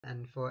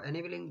And for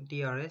enabling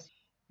DRS,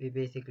 we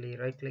basically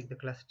right click the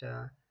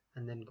cluster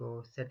and then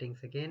go settings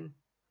again,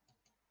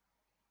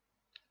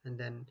 and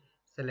then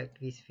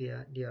select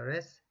vSphere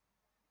DRS,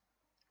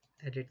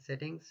 edit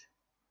settings,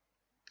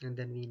 and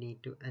then we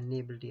need to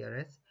enable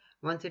DRS.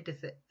 Once it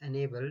is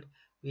enabled,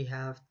 we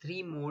have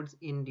three modes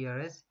in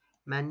DRS: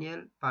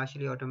 manual,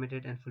 partially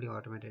automated, and fully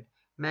automated.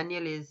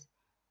 Manual is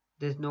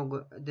there's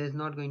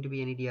not going to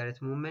be any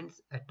DRS movements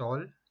at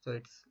all, so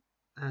it's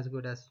as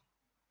good as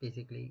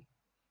basically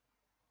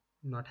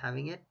not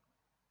having it.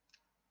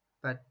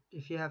 But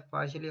if you have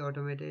partially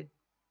automated,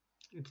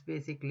 it's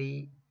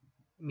basically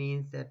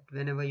means that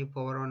whenever you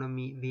power on a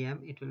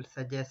VM, it will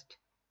suggest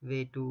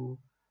way to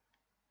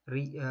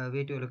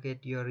way to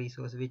allocate your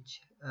resource,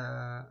 which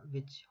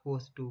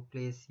host to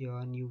place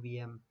your new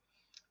VM.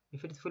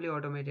 If it is fully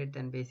automated,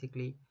 then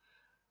basically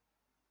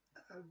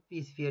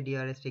vSphere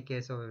DRS take care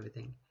of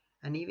everything.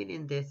 And even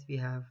in this, we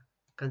have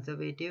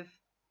conservative,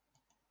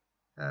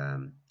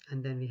 and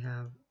then we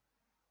have,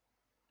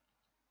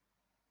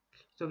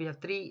 so we have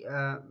three,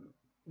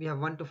 we have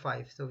 1 to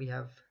 5. So we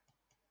have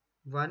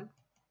 1,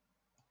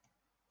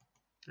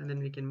 and then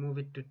we can move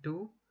it to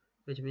 2,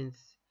 which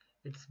means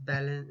it's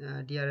balance.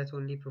 DRS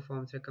only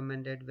performs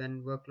recommended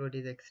when workload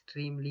is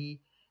extremely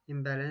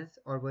imbalanced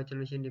or virtual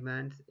machine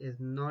demands is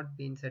not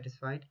being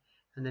satisfied.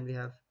 And then we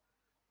have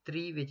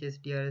 3, which is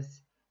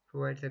DRS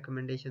provides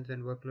recommendations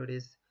when workload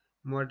is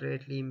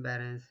moderately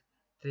imbalanced.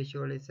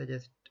 Threshold is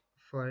suggest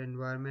for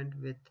environment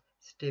with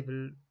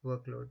stable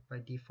workload by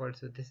default.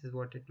 So this is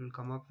what it will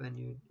come up when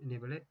you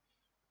enable it.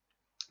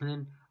 And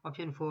then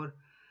option 4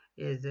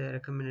 is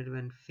recommended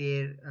when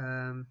fair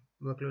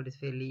workload is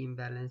fairly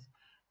imbalanced.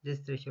 This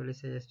threshold is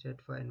suggested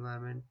for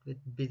environment with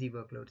busy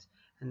workloads.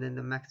 And then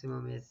the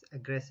maximum is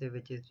aggressive,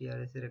 which is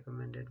DRS is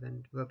recommended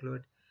when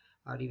workload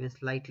are even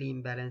slightly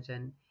imbalanced,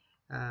 and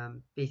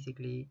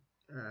basically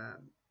uh,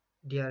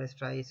 DRS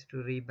tries to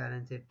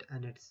rebalance it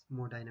and it's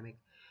more dynamic.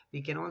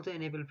 We can also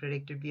enable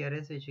predictive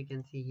DRS, which you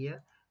can see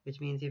here, which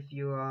means if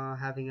you are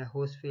having a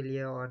host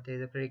failure or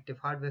there's a predictive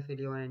hardware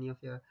failure on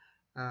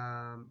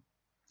um,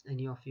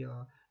 any of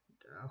your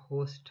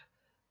host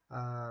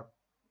uh,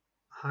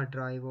 hard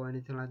drive or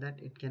anything like that,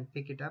 it can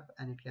pick it up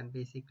and it can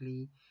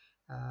basically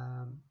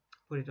um,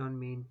 put it on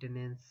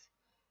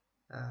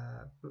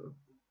uh,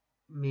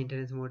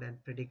 maintenance mode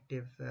and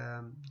predictive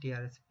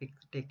DRS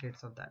take care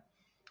of that.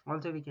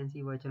 Also, we can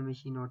see virtual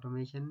machine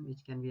automation,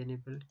 which can be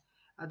enabled.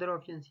 Other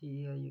options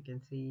here you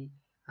can see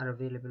are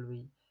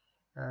available.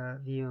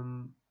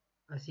 VM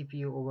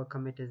CPU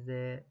overcommit is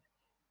there,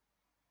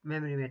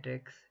 memory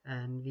matrix,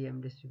 and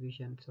VM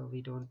distribution. So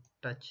we don't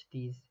touch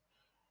these.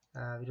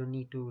 We don't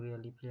need to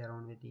really play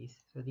around with these.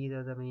 So these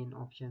are the main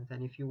options.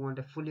 And if you want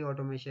a fully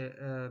automated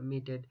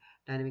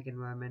dynamic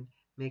environment,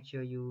 make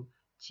sure you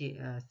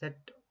set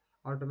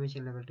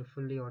automation level to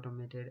fully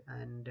automated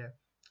and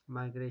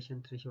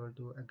migration threshold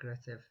to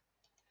aggressive.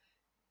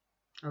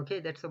 Okay,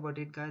 that's about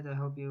it, guys. I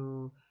hope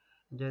you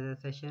enjoy the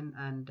session.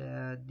 And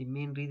the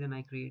main reason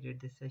I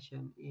created this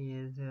session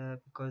is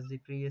because the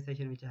previous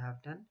session which I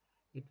have done,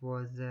 it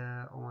was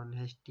on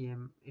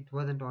HTML. It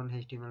wasn't on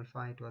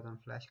HTML5, it was on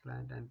Flash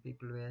client, and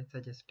people were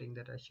suggesting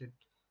that I should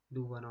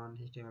do one on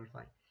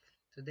HTML5.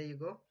 So there you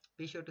go.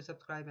 Be sure to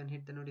subscribe and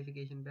hit the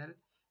notification bell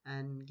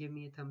and give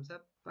me a thumbs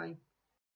up. Bye.